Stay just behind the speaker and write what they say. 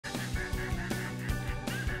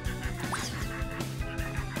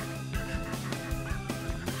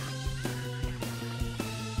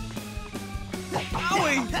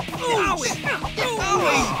Owie! Owie!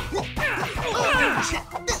 Owie!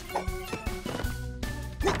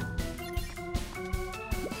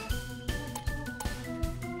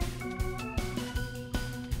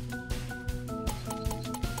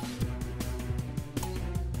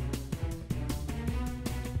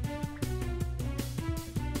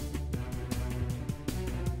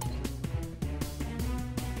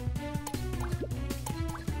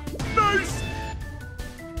 Nice!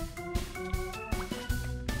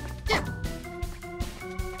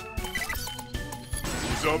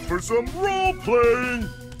 He's up for some role-playing!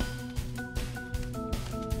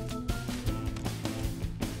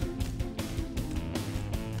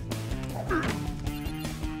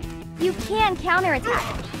 You can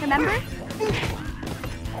counterattack, remember?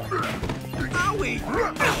 Owie!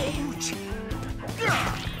 Ouch!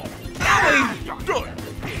 Owie! Done!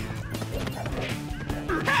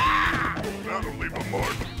 That'll leave a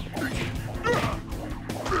mark.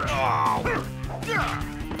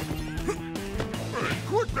 Hey,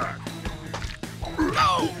 quit that!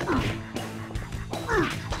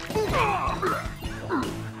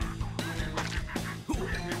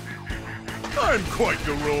 I'm quite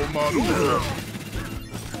the role model.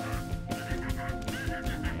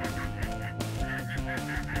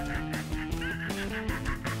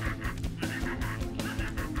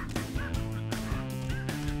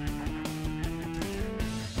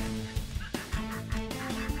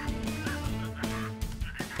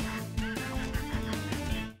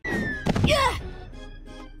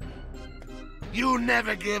 You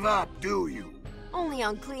never give up, do you? Only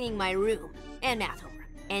on cleaning my room and math homework.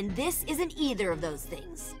 And this isn't either of those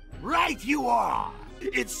things. Right you are!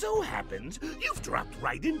 It so happens you've dropped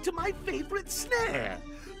right into my favorite snare,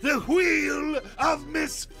 the Wheel of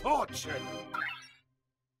Misfortune.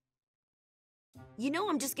 You know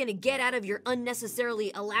I'm just gonna get out of your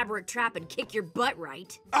unnecessarily elaborate trap and kick your butt,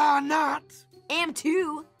 right? Or not. Am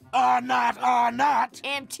too. Or not, or not.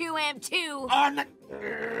 Am too, am too. Or not.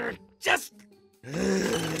 Just... I'm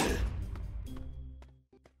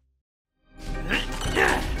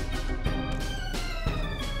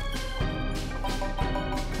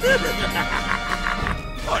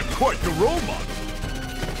quite the role model.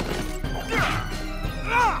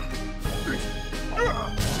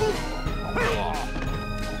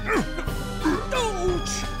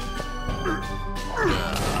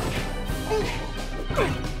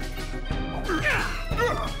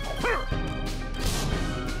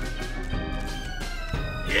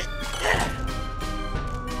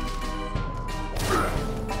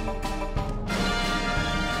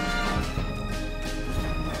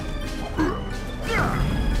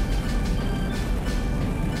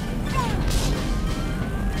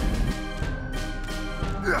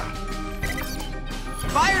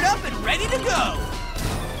 Fired up and ready to go!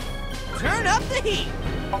 Turn up the heat!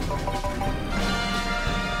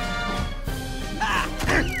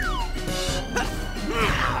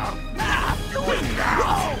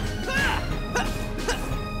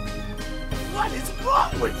 What is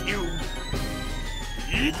wrong with you?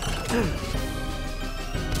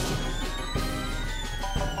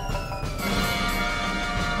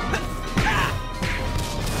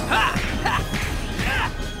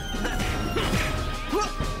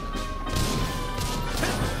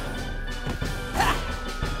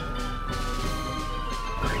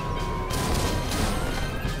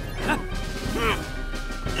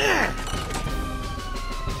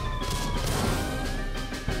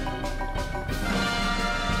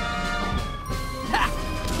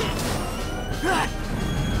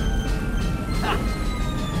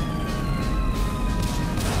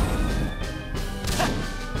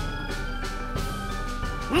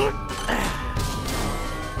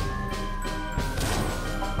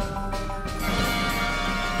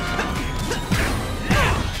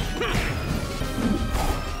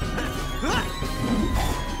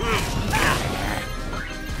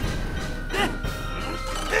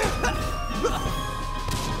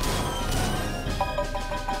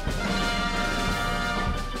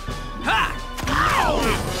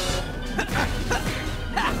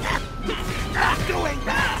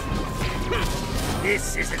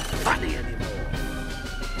 This isn't funny anymore.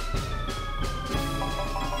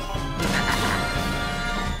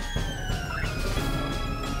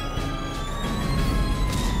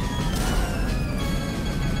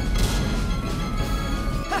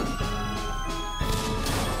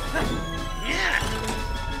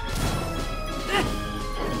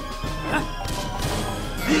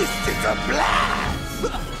 This is a blast!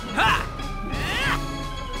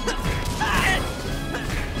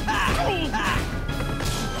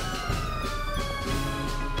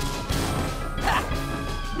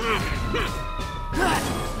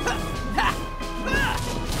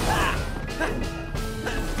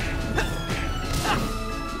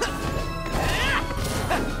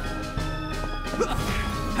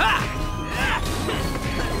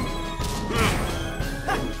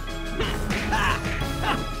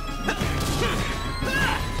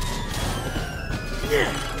 Ben,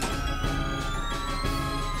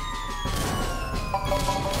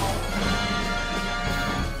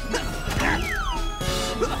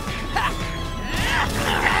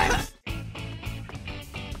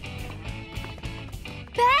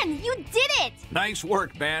 you did it! Nice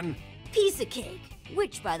work, Ben. Piece of cake.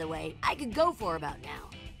 Which, by the way, I could go for about now.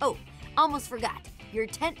 Oh, almost forgot. Your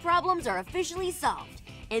tent problems are officially solved.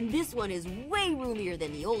 And this one is way roomier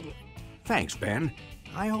than the old one. Thanks, Ben.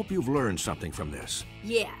 I hope you've learned something from this.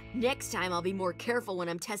 Yeah, next time I'll be more careful when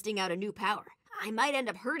I'm testing out a new power. I might end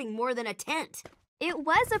up hurting more than a tent. It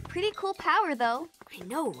was a pretty cool power, though. I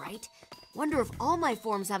know, right? Wonder if all my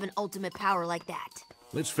forms have an ultimate power like that.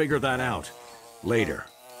 Let's figure that out later.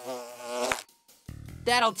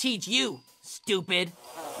 That'll teach you, stupid.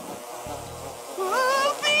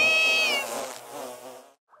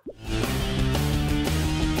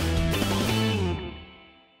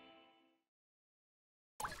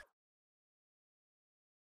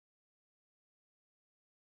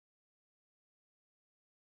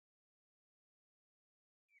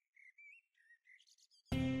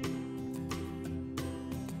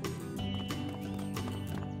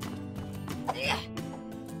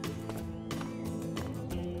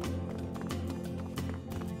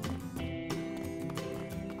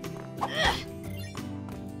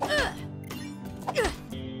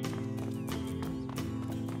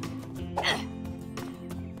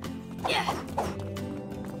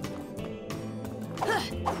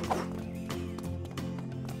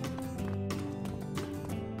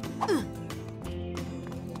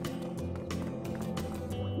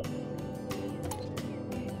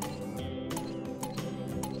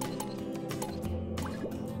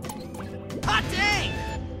 Hot dang!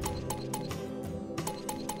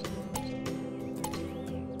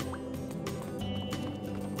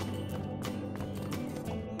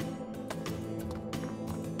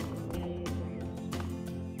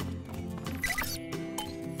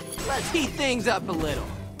 Let's heat things up a little.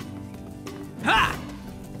 Ha!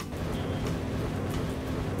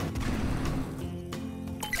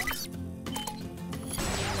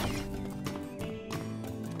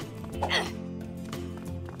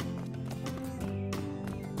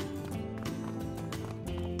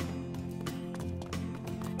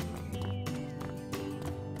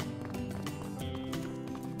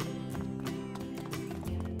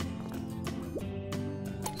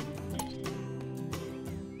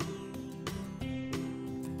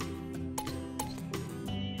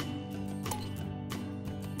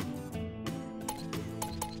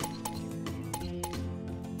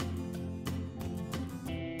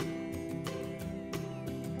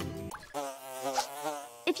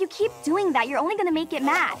 If you keep doing that, you're only gonna make it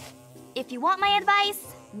mad. If you want my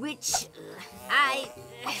advice, Which I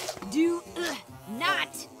do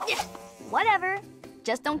not. whatever.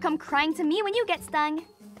 Just don't come crying to me when you get stung.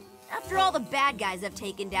 After all the bad guys I've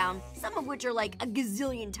taken down, some of which are like a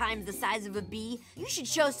gazillion times the size of a bee, you should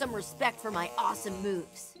show some respect for my awesome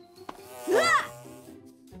moves. Ah!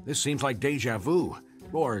 This seems like deja vu,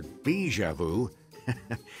 or bija vu.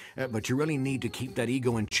 But you really need to keep that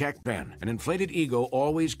ego in check, Ben. An inflated ego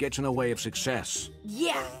always gets in the way of success.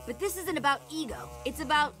 Yeah, but this isn't about ego. It's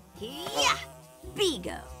about,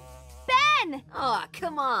 Bigo. Ben! Aw,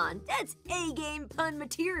 come on. That's A-game pun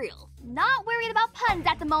material. Not worried about puns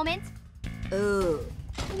at the moment. Ugh.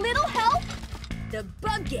 Little help? The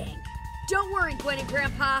Bug Gang. Don't worry, Gwen and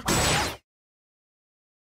Grandpa.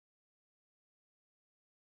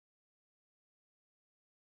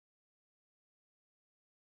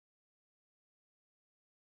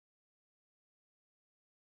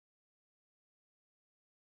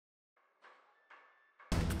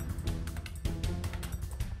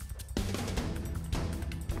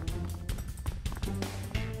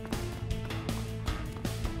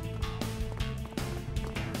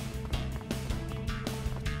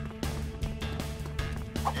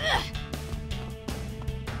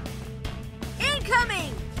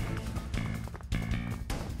 Incoming!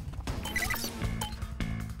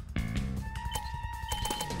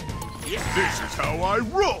 This is how I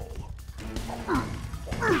roll.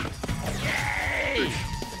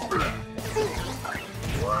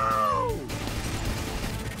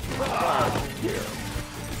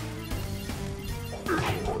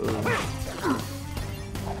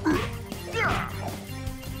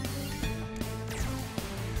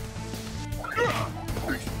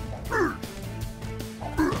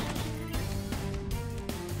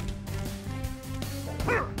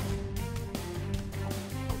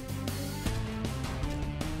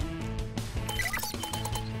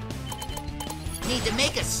 Need to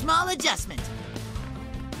make a small adjustment.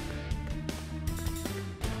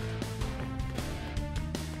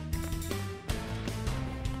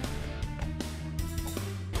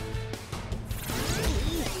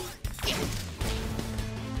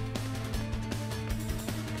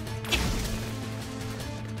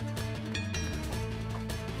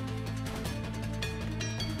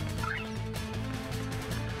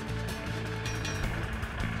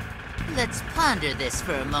 Let's ponder this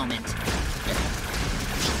for a moment.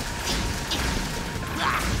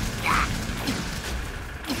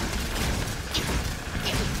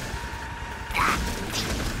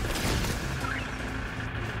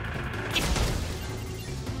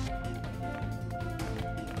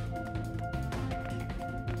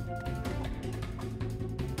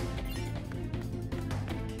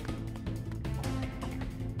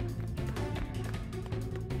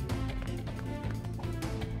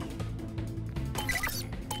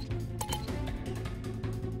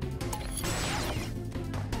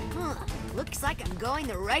 Looks like I'm going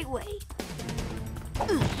the right way.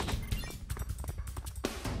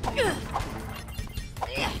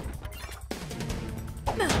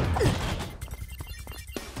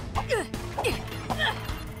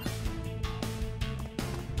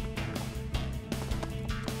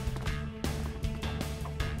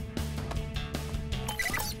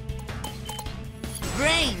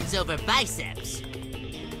 Brains over biceps.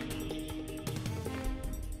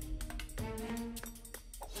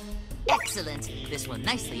 Excellent. This will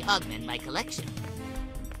nicely augment my collection.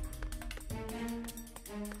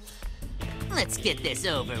 Let's get this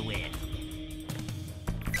over with.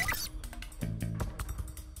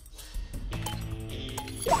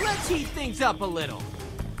 Let's heat things up a little.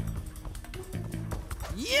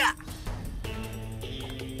 Yeah!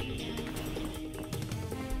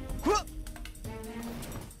 Huh.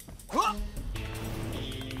 Huh.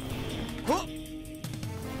 Huh.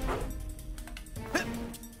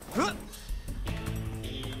 Huh.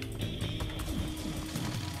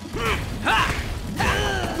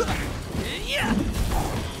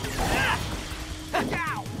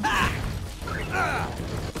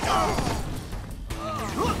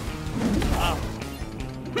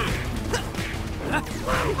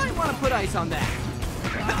 Might want to put ice on that.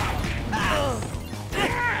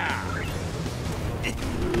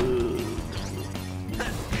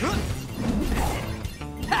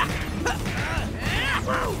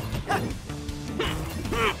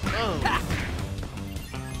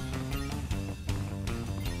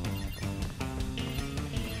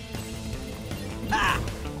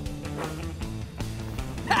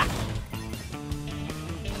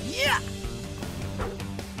 Yeah!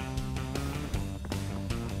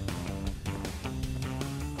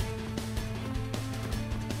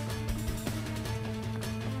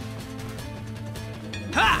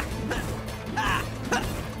 Ha! Ha! Ha!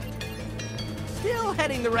 Still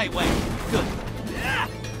heading the right way. Good. Yeah!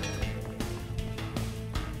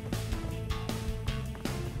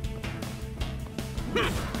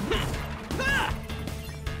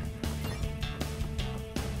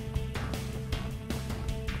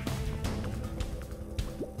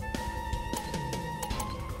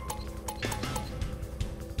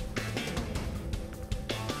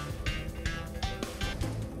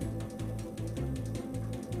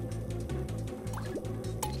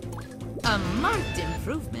 A marked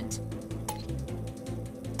improvement.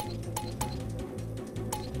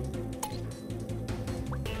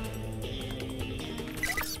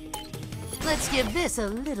 Let's give this a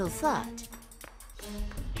little thought.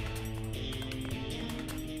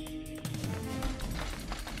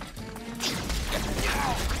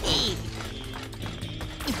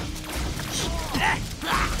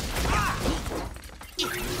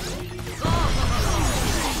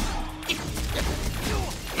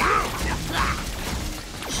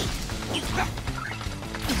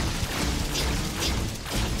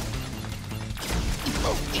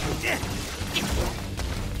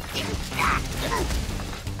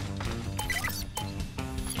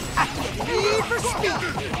 Need for speed!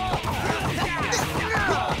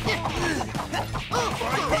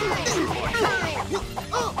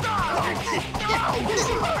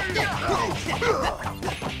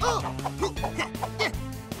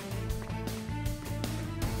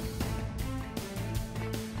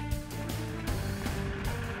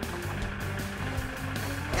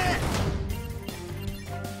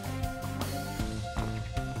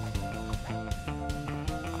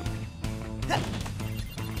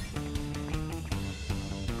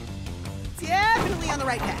 Definitely on the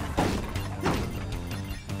right path.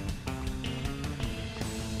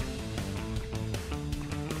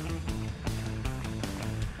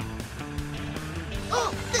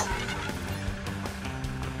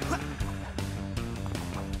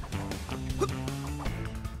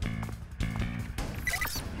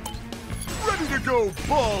 Ready to go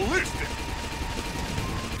ballistic!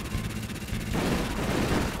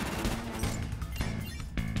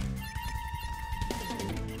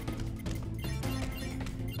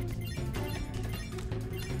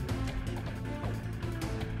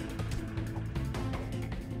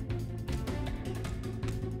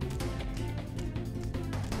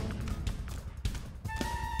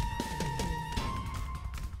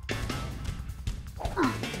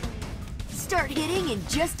 start hitting and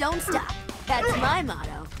just don't stop. That's my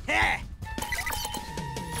motto. Heh.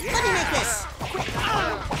 Let me make this.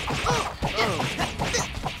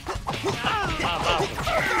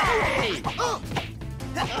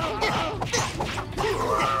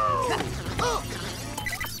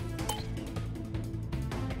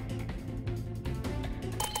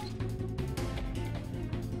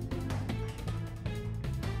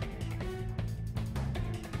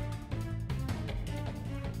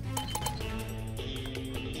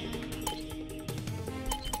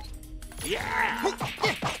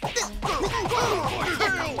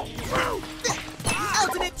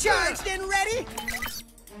 Ultimate charged and ready?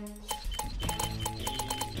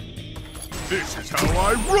 This is how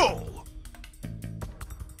I roll!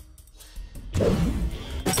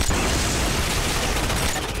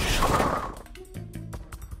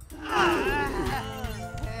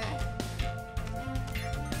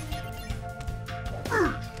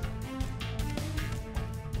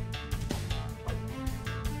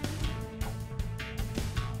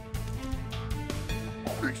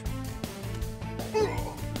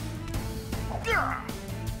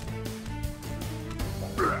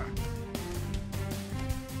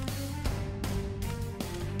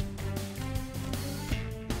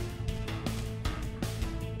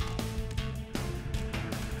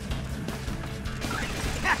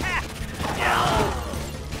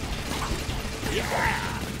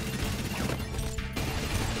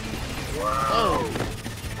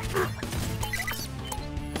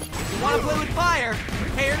 You want to play with fire?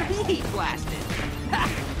 Prepare to be heat blasted.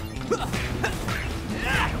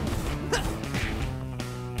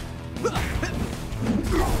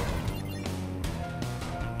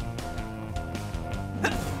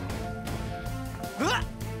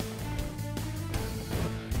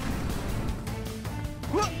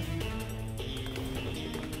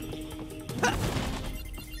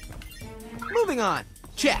 Moving on.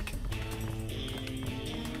 Check.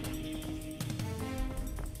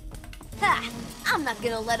 Ha! I'm not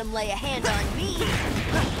gonna let him lay a hand on me.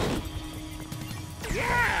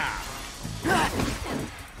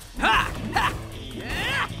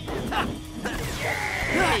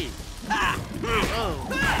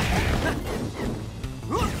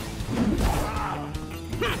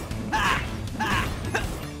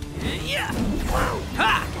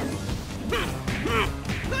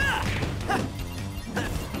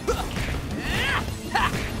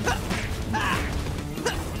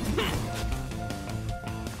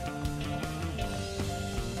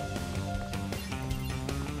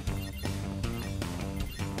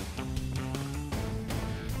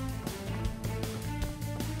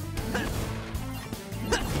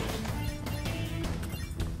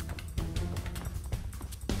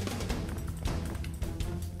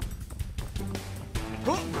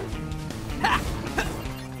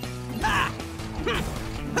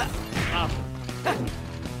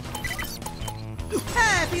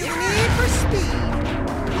 I feel the need for speed.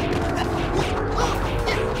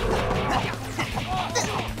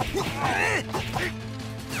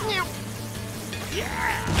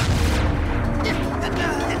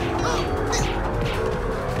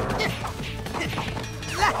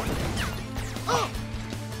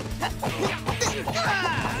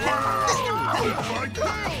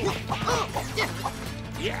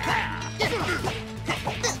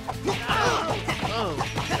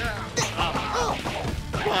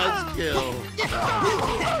 Buzzkill.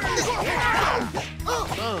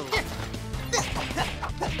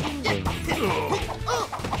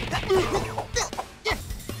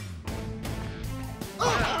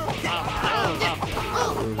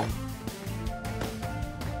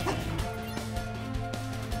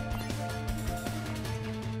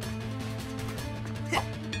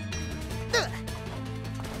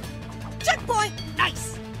 Checkpoint!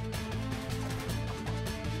 Nice!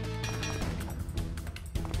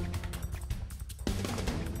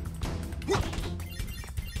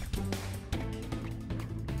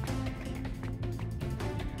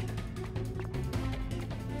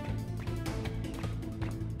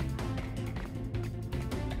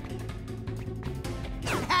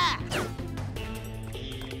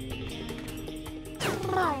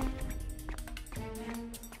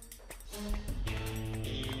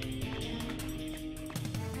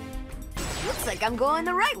 Looks like I'm going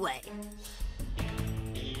the right way.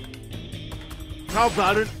 How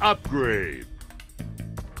about an upgrade?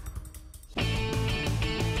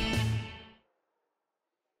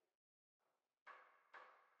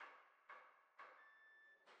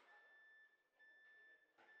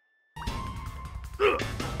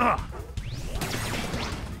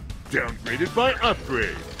 Downgraded by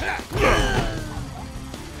upgrade.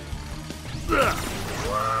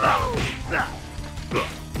 You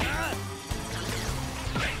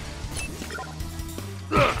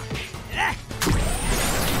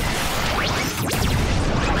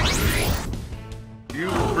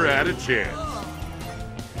never had a chance.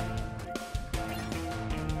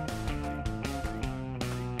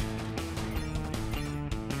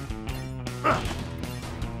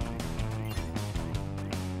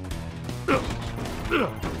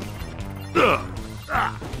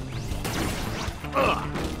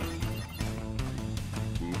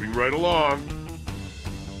 Moving right along.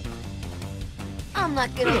 I'm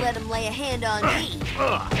not gonna let him lay a hand on me.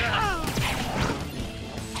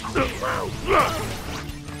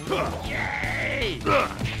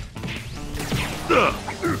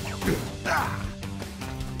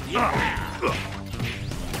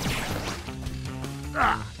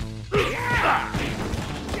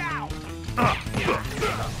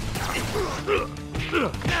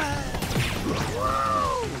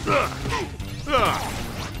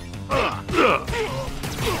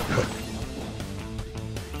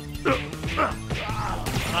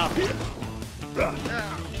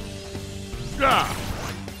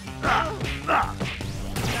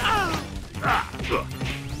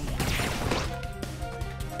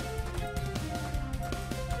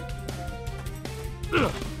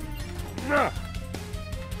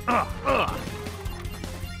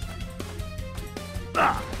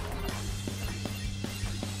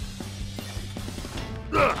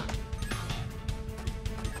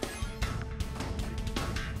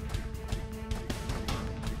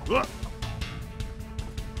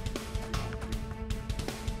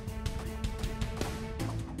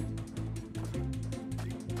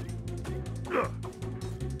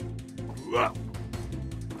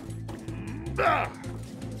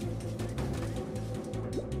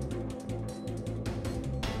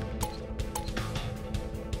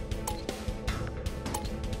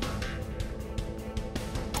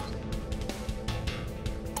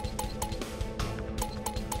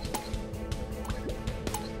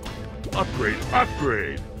 Upgrade,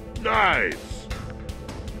 upgrade. Nice.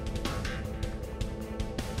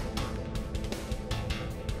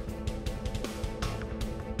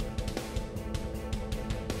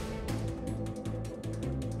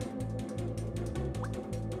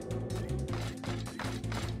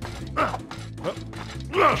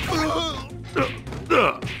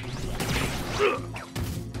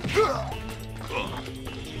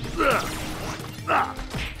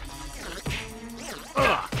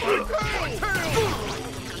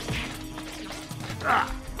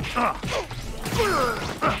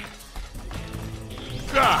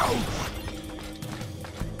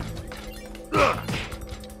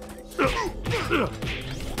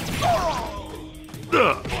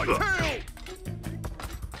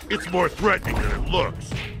 It's more threatening than it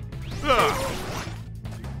looks.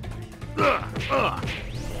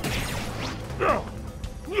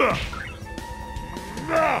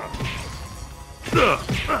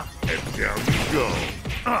 And down you go.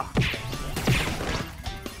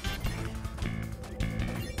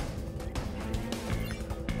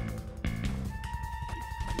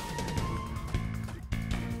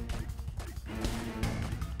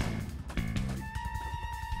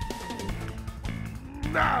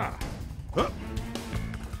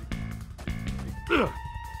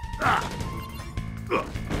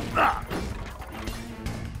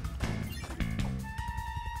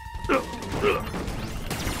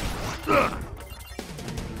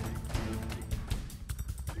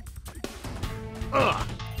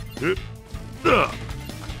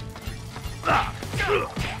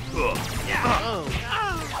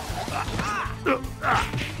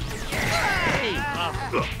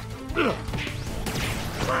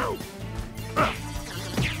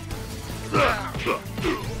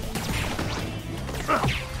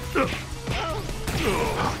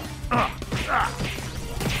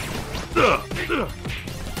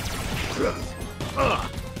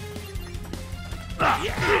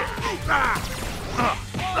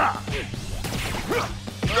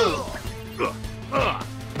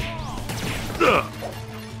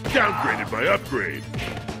 Downgraded by upgrade.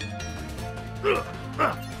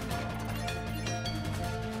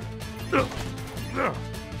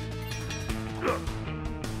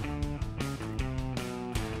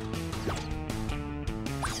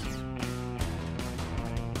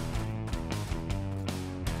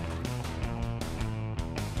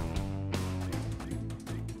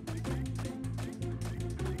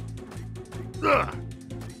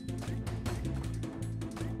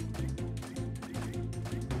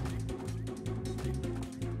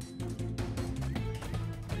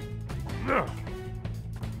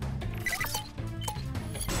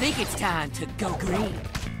 Think it's time to go green.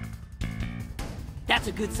 That's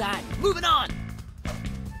a good sign. Moving on.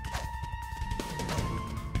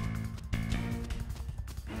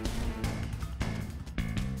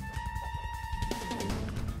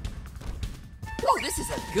 Oh, this is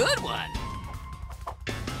a good one.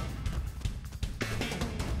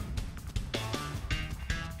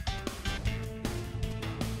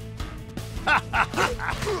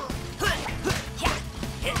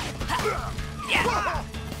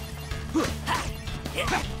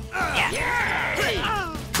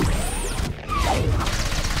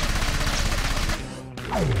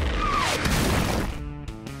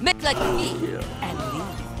 Make like me and leave.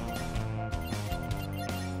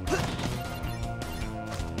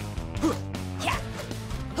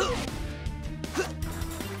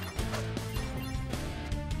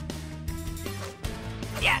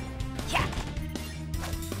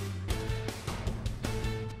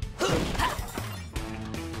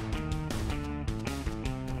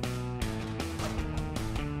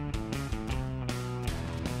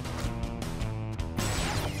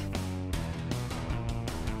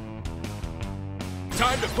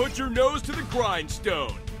 Time to put your nose to the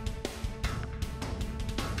grindstone.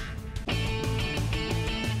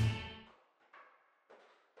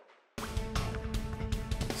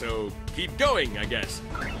 So, keep going, I guess.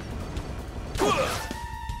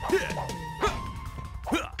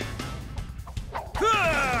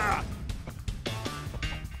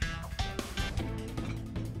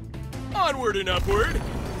 Onward and upward.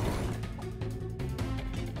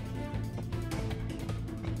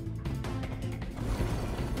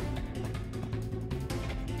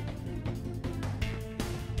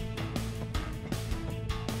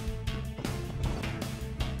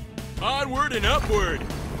 Onward and upward.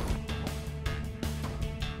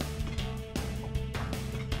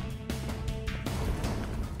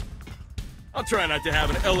 I'll try not to have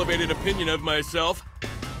an elevated opinion of myself.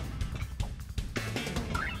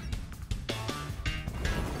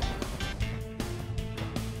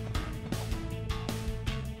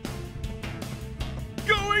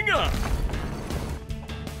 Going up.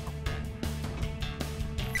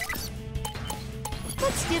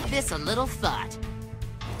 Let's give this a little thought.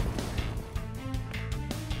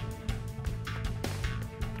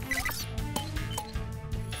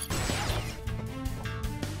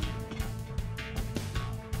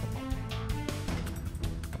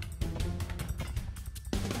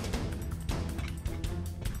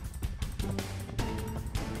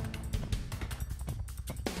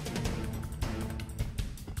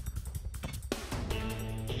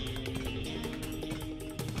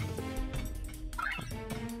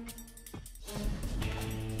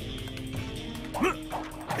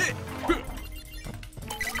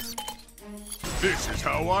 This is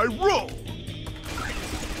how I roll.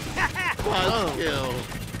 Buzzkill.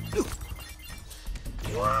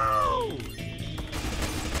 Whoa!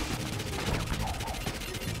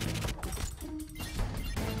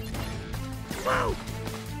 Whoa!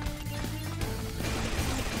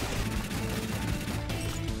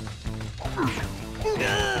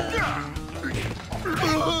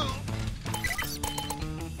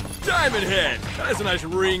 Diamond Head. That's a nice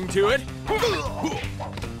ring to it.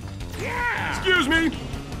 Excuse me.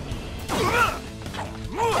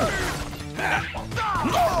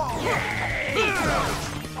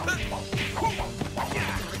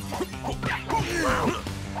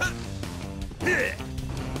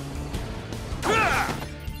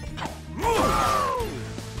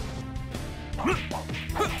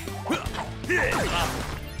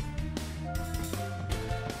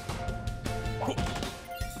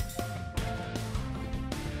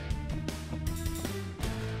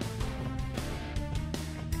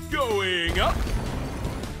 Going up.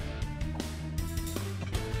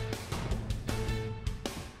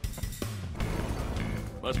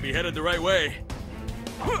 Must be headed the right way.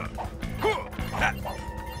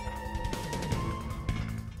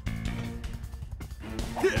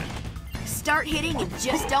 Start hitting and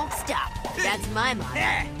just don't stop. That's my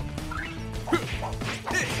motto.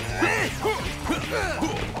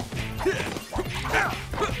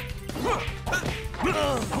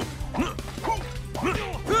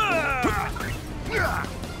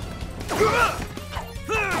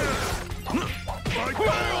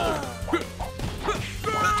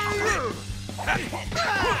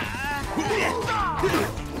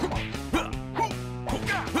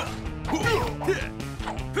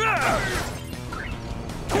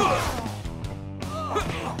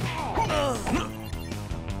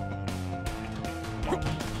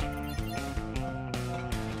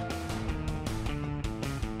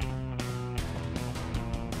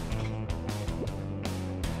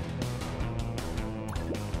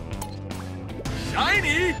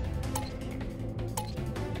 Shiny!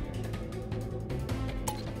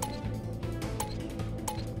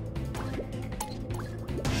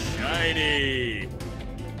 lady.